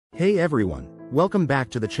Hey everyone, welcome back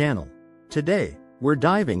to the channel. Today, we're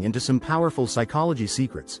diving into some powerful psychology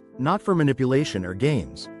secrets, not for manipulation or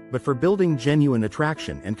games, but for building genuine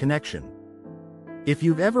attraction and connection. If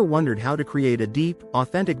you've ever wondered how to create a deep,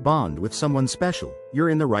 authentic bond with someone special, you're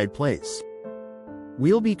in the right place.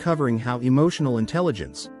 We'll be covering how emotional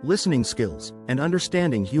intelligence, listening skills, and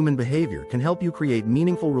understanding human behavior can help you create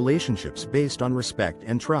meaningful relationships based on respect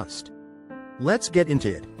and trust. Let's get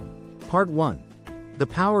into it. Part 1. The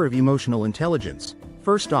power of emotional intelligence.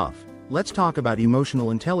 First off, let's talk about emotional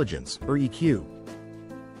intelligence, or EQ.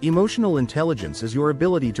 Emotional intelligence is your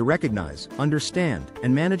ability to recognize, understand,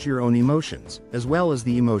 and manage your own emotions, as well as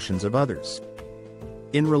the emotions of others.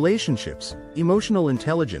 In relationships, emotional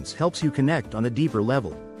intelligence helps you connect on a deeper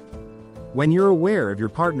level. When you're aware of your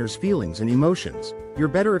partner's feelings and emotions, you're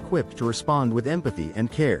better equipped to respond with empathy and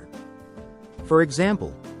care. For example,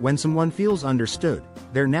 when someone feels understood,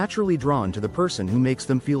 they're naturally drawn to the person who makes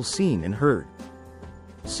them feel seen and heard.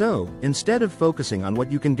 So, instead of focusing on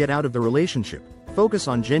what you can get out of the relationship, focus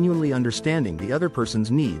on genuinely understanding the other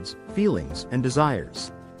person's needs, feelings, and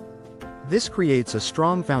desires. This creates a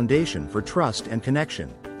strong foundation for trust and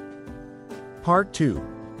connection. Part 2.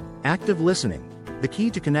 Active listening. The key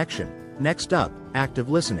to connection. Next up, active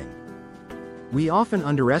listening. We often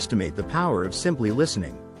underestimate the power of simply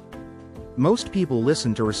listening. Most people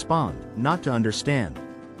listen to respond, not to understand.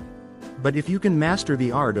 But if you can master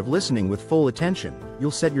the art of listening with full attention,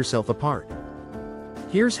 you'll set yourself apart.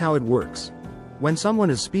 Here's how it works. When someone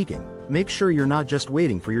is speaking, make sure you're not just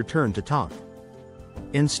waiting for your turn to talk.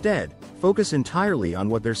 Instead, focus entirely on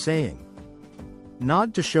what they're saying.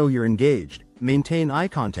 Nod to show you're engaged, maintain eye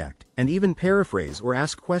contact, and even paraphrase or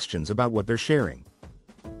ask questions about what they're sharing.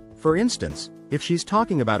 For instance, if she's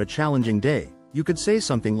talking about a challenging day, you could say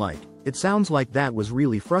something like, "It sounds like that was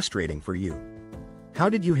really frustrating for you. How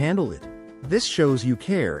did you handle it?" This shows you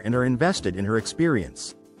care and are invested in her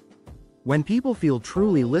experience. When people feel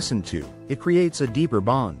truly listened to, it creates a deeper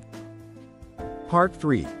bond. Part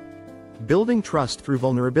 3. Building trust through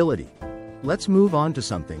vulnerability. Let's move on to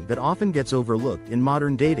something that often gets overlooked in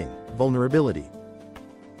modern dating: vulnerability.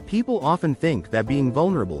 People often think that being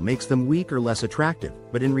vulnerable makes them weak or less attractive,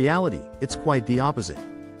 but in reality, it's quite the opposite.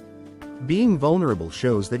 Being vulnerable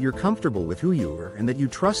shows that you're comfortable with who you are and that you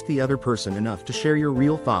trust the other person enough to share your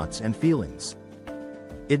real thoughts and feelings.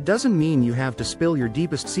 It doesn't mean you have to spill your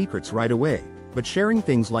deepest secrets right away, but sharing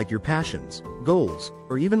things like your passions, goals,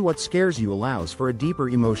 or even what scares you allows for a deeper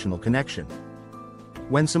emotional connection.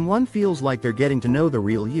 When someone feels like they're getting to know the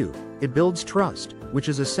real you, it builds trust, which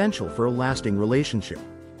is essential for a lasting relationship.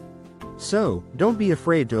 So, don't be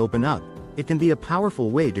afraid to open up. It can be a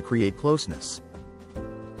powerful way to create closeness.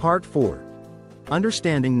 Part 4.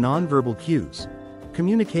 Understanding nonverbal cues.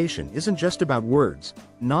 Communication isn't just about words.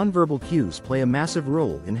 Nonverbal cues play a massive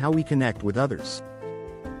role in how we connect with others.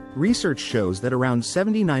 Research shows that around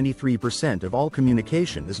 70–93% of all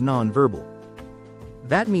communication is nonverbal.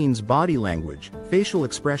 That means body language, facial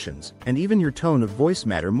expressions, and even your tone of voice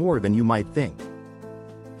matter more than you might think.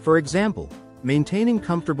 For example, maintaining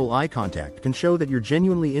comfortable eye contact can show that you're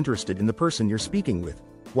genuinely interested in the person you're speaking with,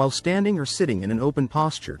 while standing or sitting in an open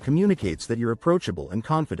posture communicates that you're approachable and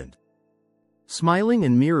confident. Smiling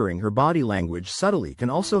and mirroring her body language subtly can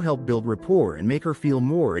also help build rapport and make her feel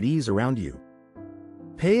more at ease around you.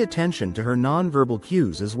 Pay attention to her nonverbal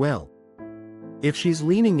cues as well. If she's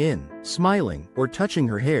leaning in, smiling, or touching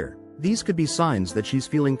her hair, these could be signs that she's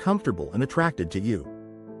feeling comfortable and attracted to you.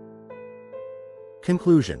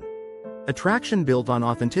 Conclusion. Attraction built on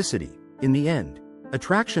authenticity. In the end,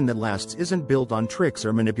 attraction that lasts isn't built on tricks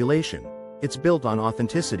or manipulation, it's built on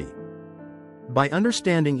authenticity. By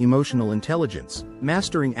understanding emotional intelligence,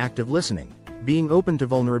 mastering active listening, being open to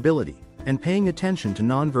vulnerability, and paying attention to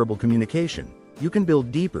nonverbal communication, you can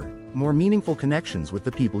build deeper, more meaningful connections with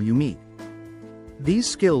the people you meet. These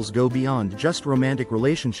skills go beyond just romantic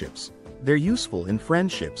relationships. They're useful in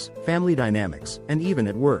friendships, family dynamics, and even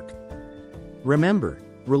at work. Remember,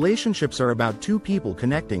 relationships are about two people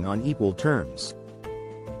connecting on equal terms.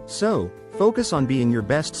 So, focus on being your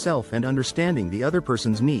best self and understanding the other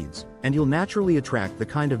person's needs, and you'll naturally attract the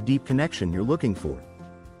kind of deep connection you're looking for.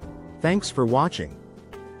 Thanks for watching.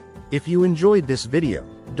 If you enjoyed this video,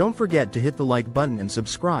 don't forget to hit the like button and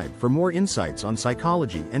subscribe for more insights on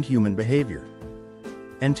psychology and human behavior.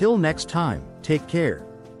 Until next time, take care.